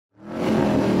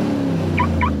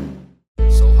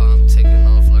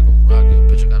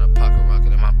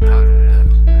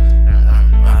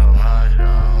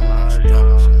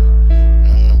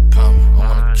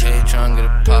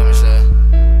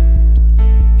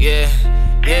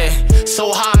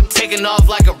So high, I'm taking off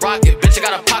like a rocket. Bitch, I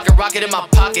got a pocket rocket in my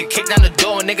pocket. Kick down the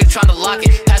door and niggas tryna lock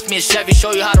it. Pass me a Chevy,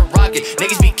 show you how to rock it.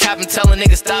 Niggas be capping, telling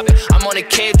niggas stop it. I'm on the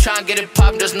cave trying to get it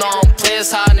poppin'. Just know I don't play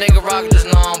as high, nigga rocket. Just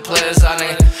know I don't play as high,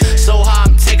 nigga. So high,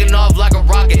 I'm taking off like a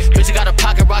rocket. Bitch, I got a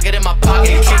pocket rocket in my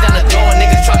pocket. Kick down the door and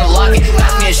niggas tryna lock it.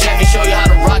 Pass me a Chevy, show you how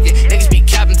to rock it. Niggas be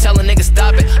capping, telling niggas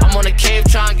stop it. I'm on the cave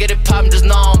trying to get it poppin'. Just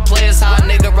know I don't play as high,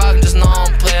 nigga rocket. Just know I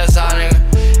don't play as high, nigga.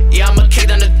 Yeah, I'ma kick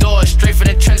down the door, straight from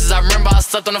the trenches. I remember I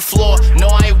slept on the floor. No,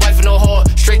 I ain't wifing no whore.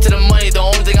 Straight to the money, the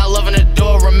only thing I love in the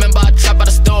door. Remember I trap out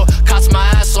the store, cost my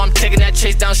ass, so I'm taking that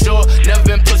chase down shore. Never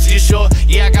been pussy, you sure?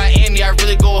 Yeah, I got aim, yeah, I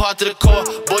really go hard to the core.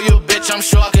 Boy, you a bitch, I'm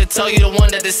sure I could tell you the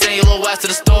one that they send your little ass to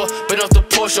the store. Been off the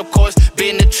Porsche, of course, be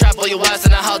in the trap, all your ass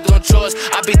in the house doing chores.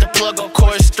 I beat the plug, of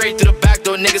course, straight through the back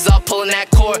door, niggas all pulling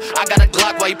that cord. I got a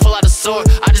Glock while you pull out a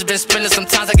sword. I just been spinning,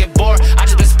 sometimes I get bored. I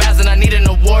just been spazzing, I need an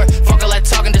award. Fuck all that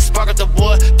talking, just spark up the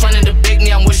wood. Planning to big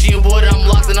me, I'm wishing you would. I'm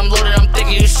locked and I'm loaded, I'm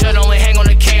thinking you should. Only hang on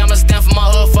the K, I'ma stand for my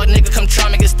hood. Fuck nigga, come try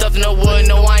me, get stuffed in the wood.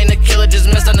 No, I ain't a killer, just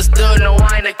misunderstood. No,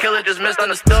 I ain't a killer, just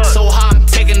misunderstood. So high, I'm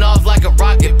taking off like a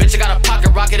rocket. Bitch, I got a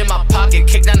pocket rocket in my pocket.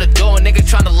 Kick down the door and nigga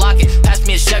tryna lock it. Pass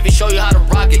me a Chevy, show you how to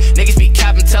rock it. Niggas be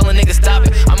capping, telling niggas stop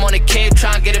it. I'm on the cave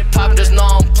trying to get it poppin'. Just know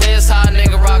I don't play as high,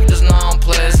 nigga rocket. Just know I don't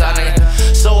play as high,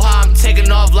 nigga. So high, I'm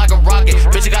taking off like a rocket.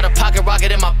 Bitch, I got a pocket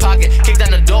rocket in my pocket. Kick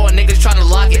down the door and niggas tryna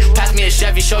lock it. Pass me a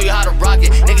Chevy, show you how to rock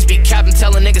it. Niggas be capping,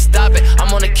 telling niggas stop it.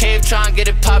 I'm on the cave trying to get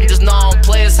it poppin'. Just know I don't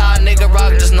play as high, nigga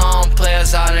rocket. Just know I don't play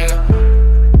as high, nigga.